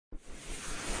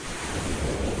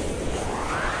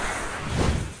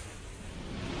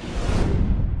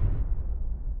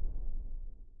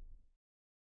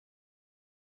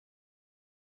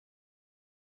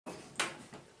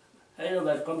Hej och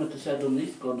välkommen till ZeD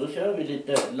Nico. Då kör vi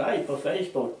lite live på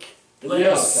Facebook. Det var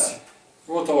yes,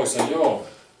 det var ett tag sedan, ja.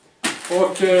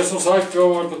 Och som sagt, vi har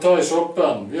varit på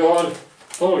thai-shoppen. Vi har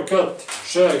torkat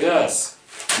sjögräs.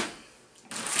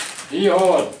 Vi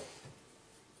har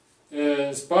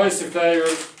spicy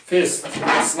flavor fisk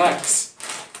snacks.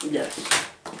 Yes.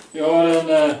 Vi har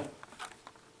en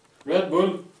Red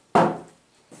Bull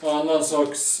och annan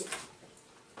sorts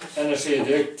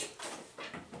energidryck.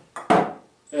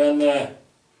 En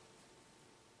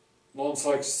någon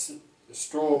slags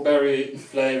strawberry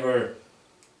flavor.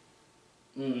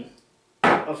 Mm.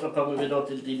 Och så kommer vi då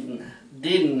till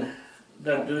din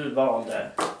den du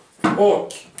valde.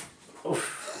 Och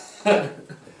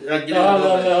Jag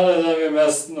den vi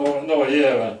mest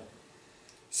nöjer över.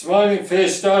 Smiling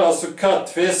fish där, alltså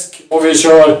kattfisk. Och vi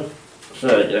kör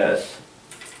sjögräs.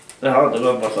 Jaha, det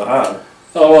var bara så här.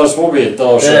 Ja, det var små bitar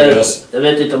av sjögräs. Jag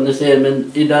vet inte om ni ser,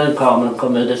 men i den kameran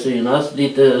kommer det synas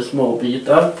lite små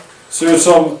bitar. Ser ut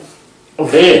som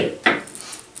te.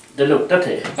 Det luktar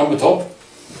te. Ja, men ta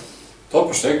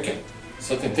på stycken.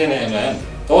 Sätt inte in en och en.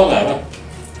 Ta en även.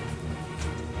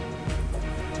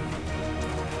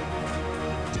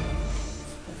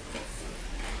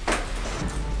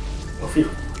 Fy.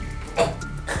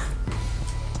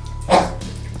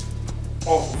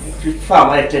 Fy fan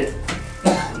vad äckligt.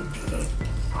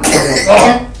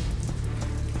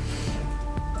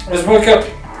 Det smakar.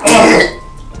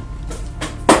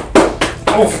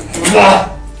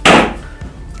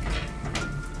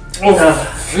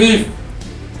 Fy.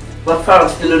 Vad fan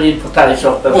skulle du in på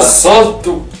thai-shoppen? Och salt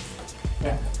och...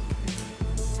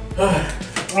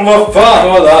 Vad fan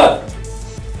var det här?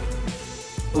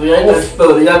 Och jag är inte ens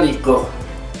börjat, Nico.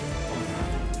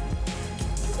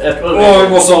 Jag tror vi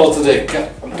måste ha något att dricka.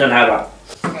 Den här va?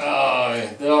 Nej,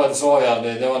 det sa jag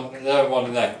aldrig. Det var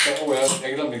en näcka.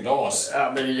 Jag glömde glas.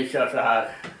 Ja, men vi kör så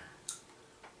här.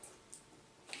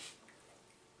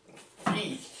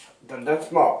 Fy, den där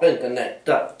smakar inte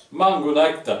nektar.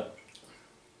 Mangonektar.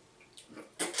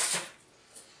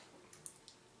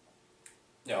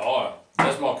 Ja,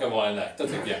 det smakar bara en nektar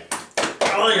tycker jag.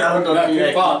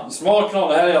 Ja, fan, smaken av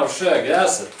det här är av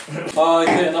sjögräset. Ja,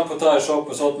 kvinnan på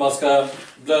thai-shoppen så att man ska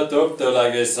blöta upp det och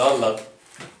lägga i sallad.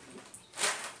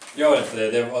 Gör inte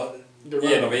det, det var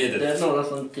genomvidrigt. Det är några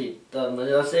som tittar, men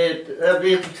jag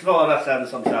vill svara sen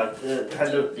som sagt.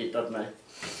 Häll upp lite åt mig.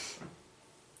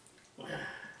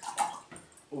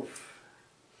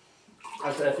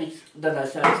 Alltså jag fick den här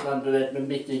känslan, du vet, med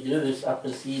mycket grus,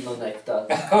 apelsin och nektar.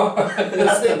 Jag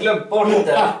hade glömt bort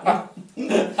det.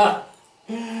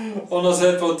 Om du har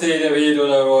sett på tidigare video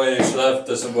när vi var i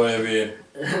Skellefteå så började vi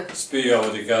spy av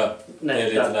och dricka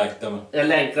lite nektar. Jag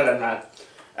länkar den här.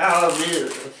 Ja,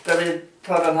 ska vi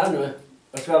ta den här nu?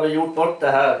 Och så har vi gjort bort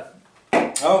det här.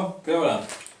 Ja, pröva den.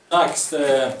 Dags.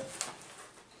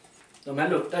 De här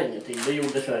luktar ingenting, det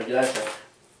gjorde sjögräset.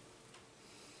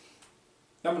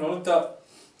 Ja, men de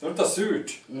luktar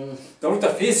surt. Mm. De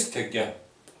luktar fisk tycker jag.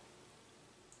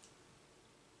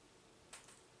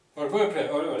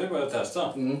 Har du börjat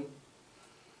testa? Mm.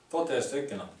 Ta 3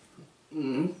 stycken.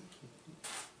 Mm.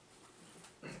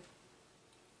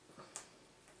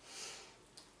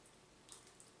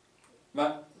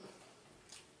 Men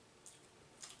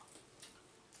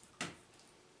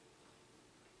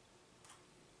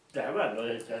Det här var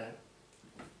ändå inte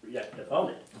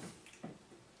jättefarligt.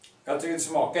 jag tycker det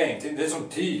smakar ingenting. Det är som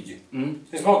tyg. Mm.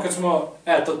 Det smakar som att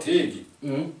äta tyg.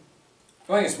 Mm.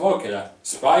 Det var ingen smak i det.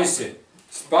 Spicy.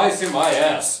 Spicy my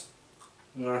ass.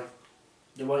 Nej,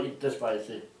 det var inte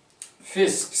spicy.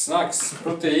 Fisk, snacks,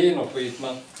 protein och skit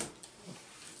men...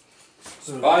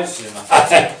 Spicy.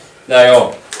 Det är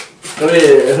jag. Ska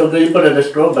vi hugga in på den där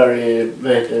strawberry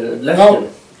läsken? Ja,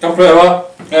 kan pröva.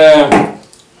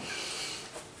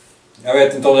 Jag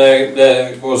vet inte om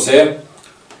det går att se.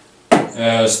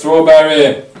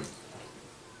 Strawberry.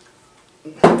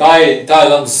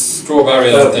 Thailands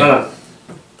strawberry.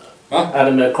 Va? Är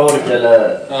det med kork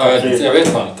eller? Ja, jag vet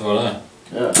fan inte vad det är.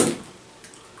 Ja.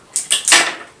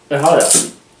 Jaha ja.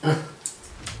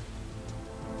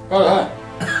 Vad är det här?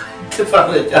 Det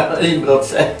fan vet jag,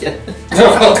 inbrottssäker.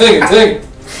 Jag fattar ingenting.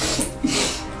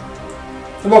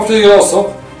 Det bara flyger av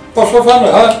så. Bara slå fram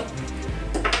det här.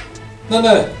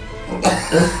 Nej.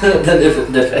 Den är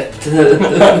defekt.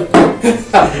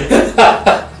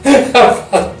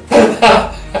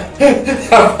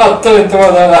 Jag fattar inte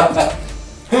vad det är.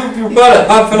 Vad är det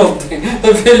här för någonting?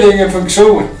 Det fyller ingen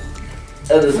funktion.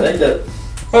 Är det säkert?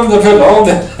 Vem det fyller av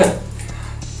det?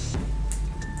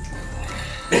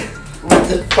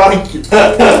 Fuck.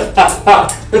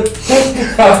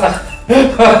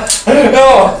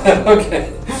 Ja, okej.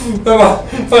 Men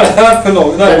vad är det här för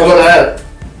något? Det var det här.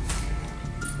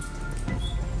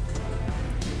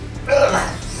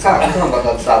 Fan vad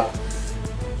den satt.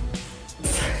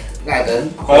 Nej,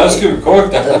 den... Har jag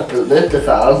skruvkork där? Det är inte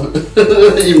fan.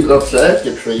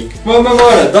 Inbrottssäkert skit. Men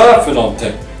vad är det där för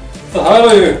någonting? Det här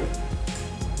är ju...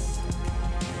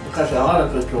 Du kanske har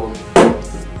en förtroende.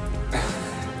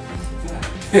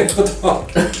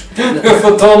 Jag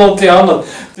får ta någonting annat.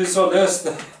 Du sa löst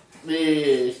det.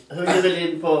 Vi hugger väl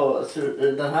in på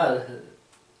den här.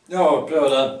 Ja, pröva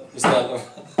den istället.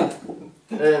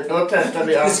 Då testar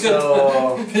vi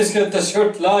alltså... Vi ska inte ha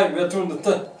kört live, jag tror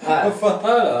inte... Nej. Vad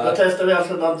fan är det här? Då testar vi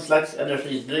alltså någon slags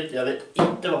energidryck. Jag vet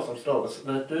inte vad som står.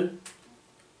 Vet du?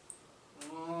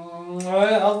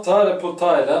 Nej, allt här är på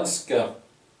thailändska.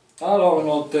 Här har vi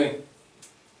någonting.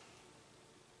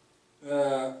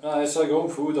 Nej,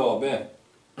 Sagong Food AB.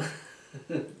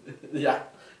 Ja.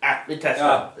 Vi testar.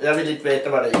 Ja. Jag vill inte veta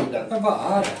vad det är i den. Men vad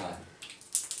är det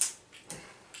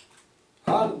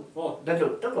här? Den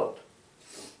luktar gott.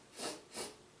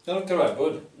 Den luktar Red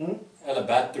Bull. Mm. Eller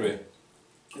battery.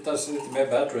 Det tar sig lite mer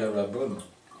battery än Red Bull.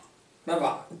 Men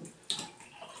va?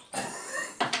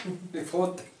 Vi får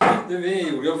inte... Det är vi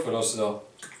gjorde för oss idag.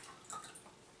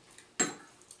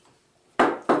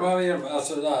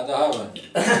 Alltså det här var...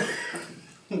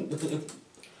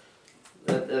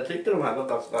 Jag tyckte de här var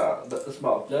ganska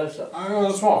smaklösa. Ja,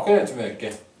 de smakar inte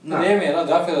mycket. Men det är mer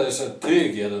därför det är så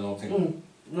tyg eller någonting.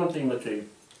 Någonting med tyg.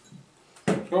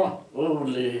 Skål.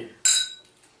 Oli.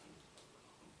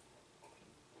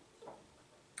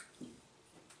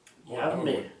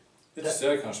 Yummy. Lite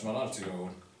större kanske man alltid går.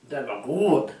 Den var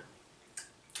god.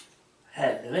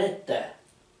 Helvete.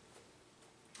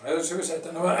 Jag skulle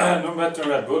sätta nog bättre än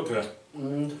Red Bull tror jag.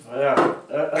 Ja.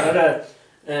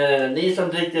 Ni som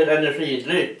dricker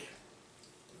energidryck.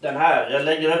 Den här, jag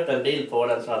lägger upp en bild på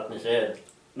den så att ni ser.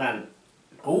 Men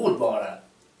god var den.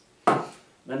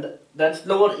 Men den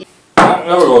slår i... Ja,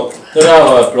 det var gott. Det där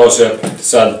var ett bra köp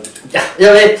sen. Ja,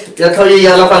 jag vet. Jag tar ju i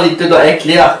alla fall inte då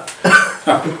äckliga.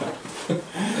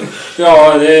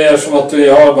 Ja, det är som att vi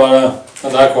har bara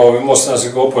den där kvar. Vi måste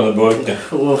nästan gå på den burken.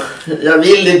 Jag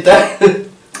vill inte.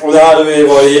 Och det hade vi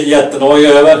varit jättenöjda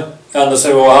över. Ända så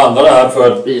vi var och handlade här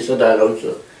för. Visa där också.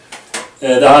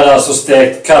 Det här är alltså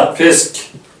stekt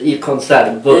kattfisk. I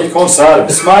konservburk. I konserv.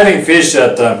 Smiling fish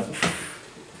heter den.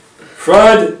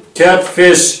 Fried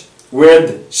catfish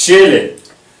with chili.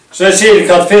 Så det är chili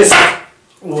kattfisk.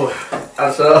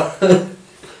 Alltså.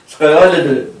 Ska jag eller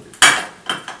du?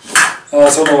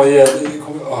 Alltså då är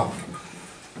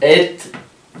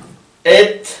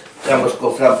Ett. Jag måste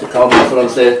gå fram till kameran för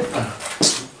att se.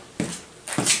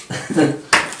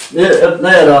 Nu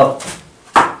öppnar jag då.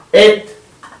 Ett.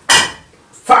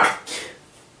 Fuck.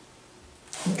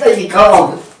 Det gick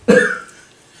av.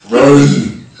 Nej.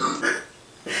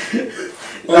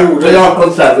 Jag har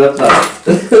konservöppnare.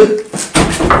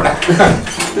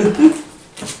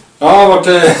 Ja, vart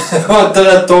det var inte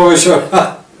rätt dag att köra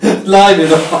live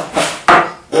idag.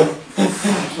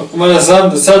 Om man är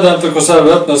sen hämtar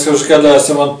konservöppnare så ska jag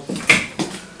läsa man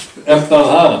öppnar den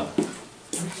här.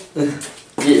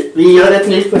 Vi gör ett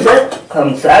nytt projekt.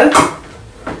 Konserv.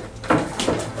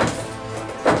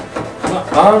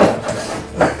 Vad är det?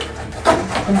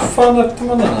 Hur fan öppnar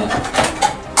man den här?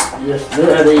 Just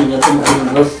nu är det ingenting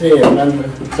att se, men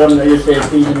sen när vi ser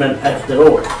filmen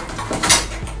efteråt.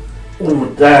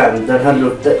 Damn, den här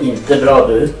luktar inte bra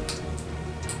du.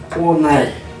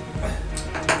 Nej.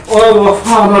 Vad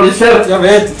fan har du sett? Jag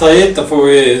vet inte, ta hit den får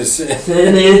vi se.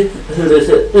 Ser ni hur det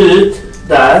ser ut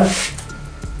där?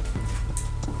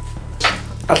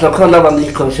 Alltså kolla vad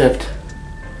Nico har köpt.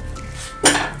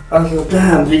 Alltså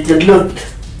damn, vilken lukt.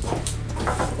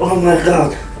 Oh my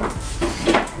god.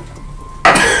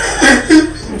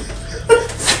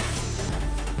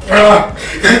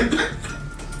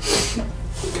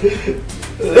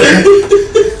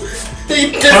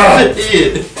 Inte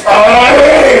fri!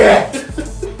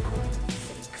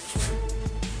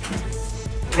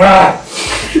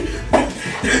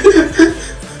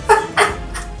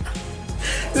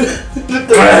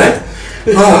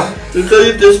 Du kan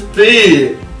ju inte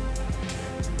spy!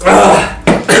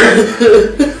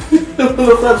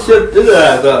 Vad fan köpte du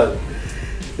här då?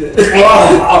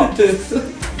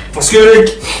 Vad ska du?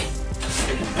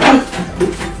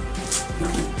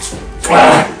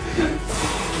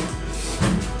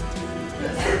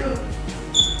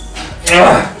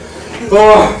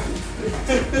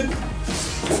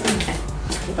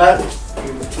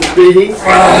 Spy!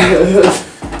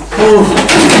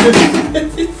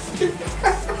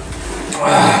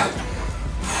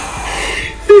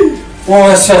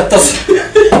 Jag svettas.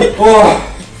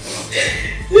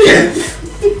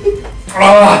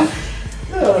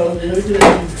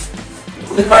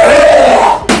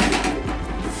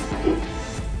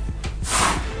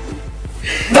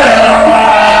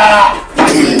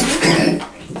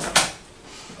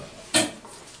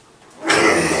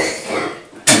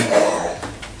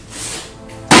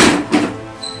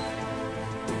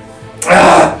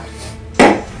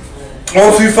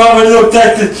 Åh fy fan vad det luktar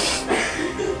äckligt.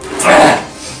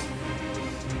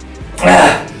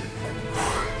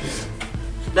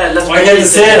 Snälla, jag kan inte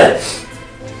se det.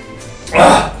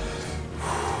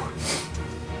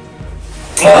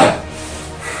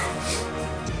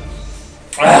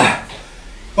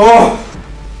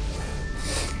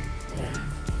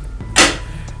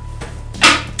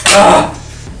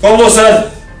 Kom då sen.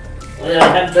 Jag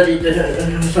hämtar lite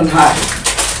sån här.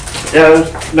 Jag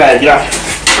vägrar.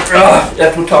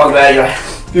 Jag totalvägrar.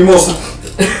 Du måste...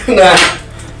 Nej.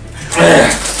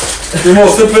 Du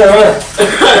måste pröva det.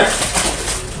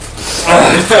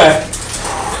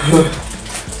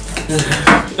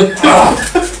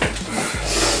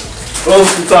 Åh,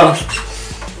 fan.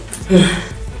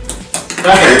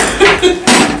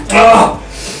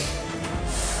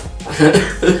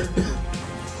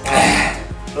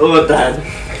 Åh, där.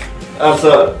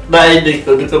 Alltså, nej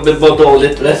Nico, du kommer må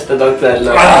dåligt resten av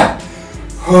kvällen.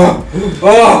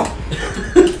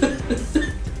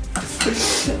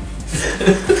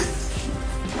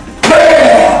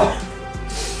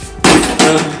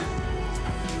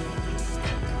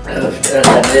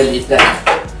 Det är lite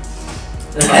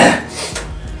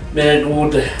med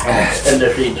god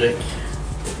energidryck.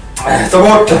 Ta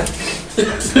bort det.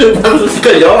 Varför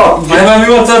ska jag? Nej men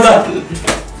vi måste äta.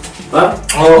 Va?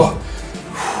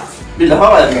 Vill du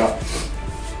ha en då?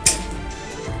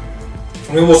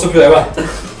 Vi måste pröva.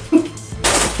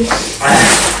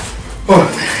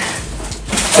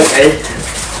 Okej.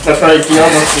 Varför inte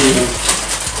jag något i?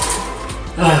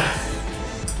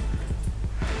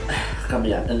 Kom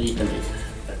igen, en liten bit.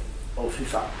 Åh fy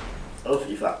fan. Åh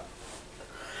fy fan.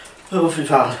 Åh fy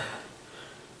fan.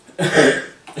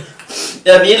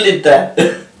 Jag vill inte.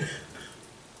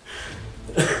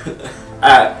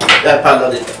 Nej, jag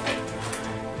pallar inte.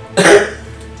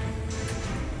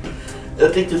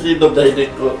 Jag tyckte synd om dig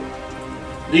Nico.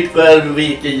 Nico är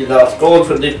viking idag. Skål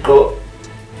för Nico.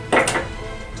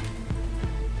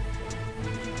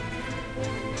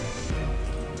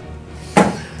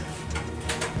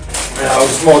 Ja, det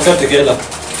smakar inte killen.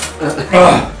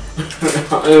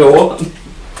 Jo.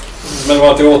 Men det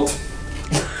var inte åt.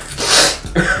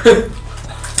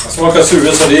 Det smakar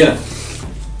sura sardiner.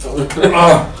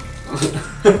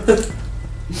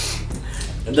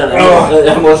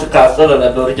 Jag måste kasta den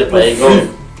där burken på en gång.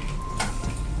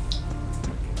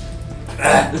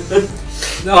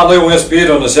 Det är andra gången jag spyr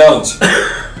under challenge.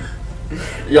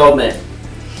 Jag med.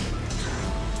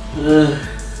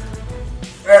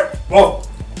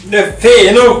 Det är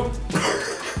feno!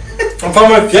 Vad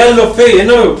fan var fjäll och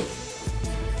feno?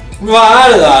 Vad är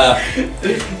det där?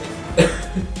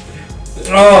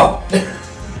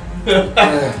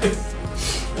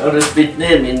 Har du spytt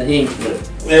ner min hink nu?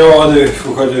 Ja du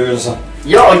får skölja ur den så.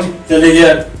 Jag? Det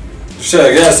ligger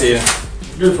sjögräs i den.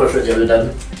 Du får skölja ur den.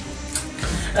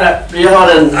 Vi har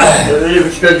en...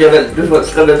 Du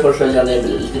ska väl få skölja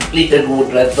ner lite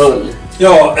god Red Bull.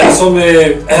 Ja, som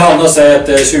Hanna säger att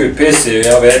det är tjurpissig,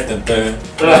 jag vet inte.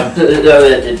 Jag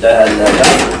vet inte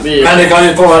heller. Men det kan ju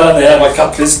inte vara den jävla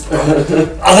Catfish.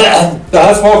 Alltså, det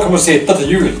här smakar kommer att sitta till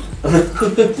jul.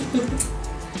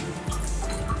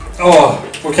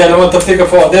 Okej, det var inte att tänka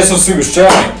på. Det är som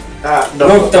surströmming.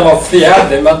 Lukten var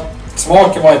förjävlig, men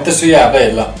smaken var inte så jävla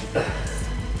illa.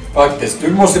 Faktiskt,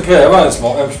 du måste pröva en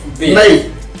bit. Nej!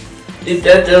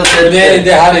 Inte.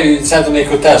 Det här är ju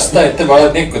zedochnicotestar, inte bara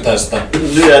zednicotestar.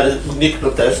 Nu är det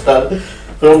zednicotestar.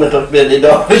 Från ett och med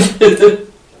idag.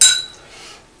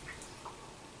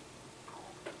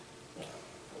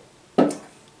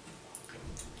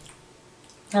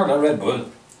 Ja, det är Red Bull.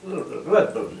 Red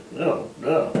Bull, ja.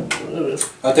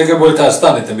 Jag tycker jag borde testa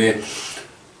en liten bit.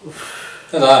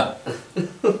 Det där.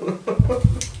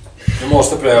 Du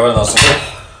måste pröva den alltså.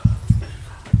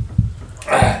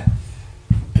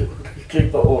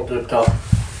 Tryck på återuppta.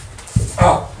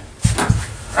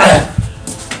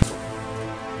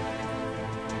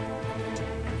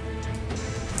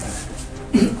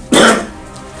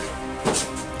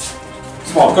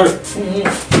 Smakar du?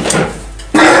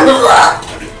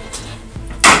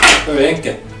 Det är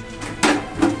enkelt.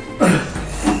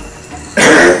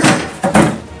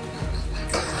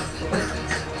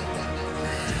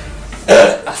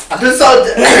 Du sa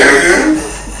det!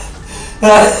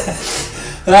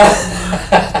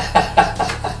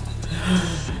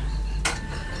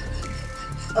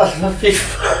 Alltså fy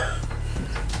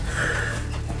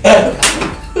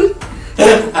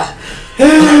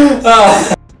fan.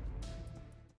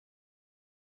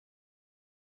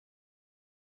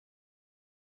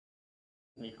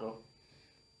 Nico.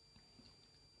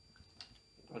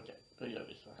 Okej, då gör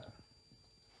vi så här.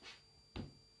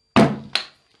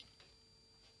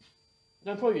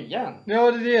 Den får ju igen.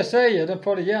 Ja, det är det jag säger. Den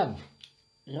får igen.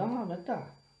 Ja, vänta.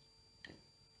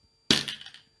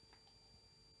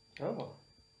 Ja.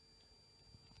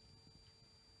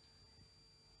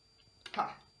 Ha.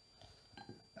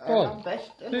 Är han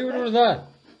bäst? Hur gjorde du det där?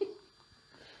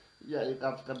 Jag är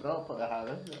ganska bra på det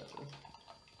här.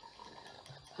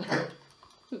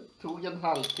 Tog en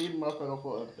halvtimme för att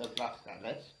få upp en flaska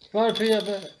läsk. Varför är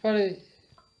det...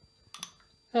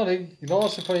 Ja, det är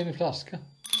glaset får in i flaskan.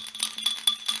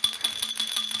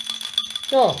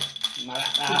 Ja.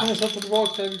 Vi kan sätta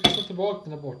tillbaka den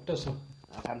där borta så.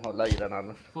 Jag kan hålla i den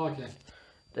annars. Okej.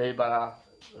 Det är bara,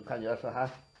 du kan göra så här.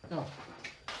 Ja.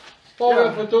 Har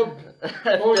vi fått upp?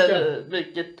 Efter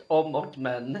mycket om och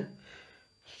men.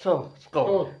 Så,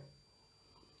 skål.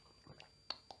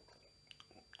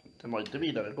 Den var inte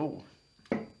vidare god.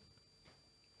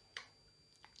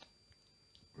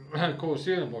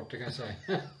 Kolsyran borta kan jag säga.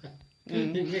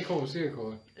 Ingen kolsyra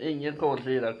kvar. Ingen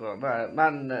kolsyra kvar.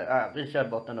 Men vi kör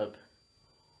botten upp.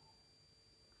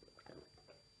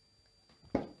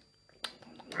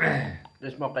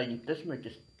 Det smakar inte så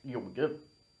mycket jordgubb.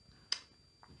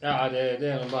 Ja, det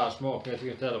är nog bara smak. Jag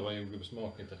tycker inte heller vad jordgubb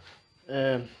smakar inte.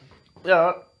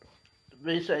 Ja,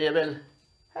 vi säger väl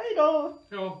hej då!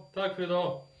 Ja, tack för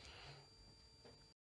idag.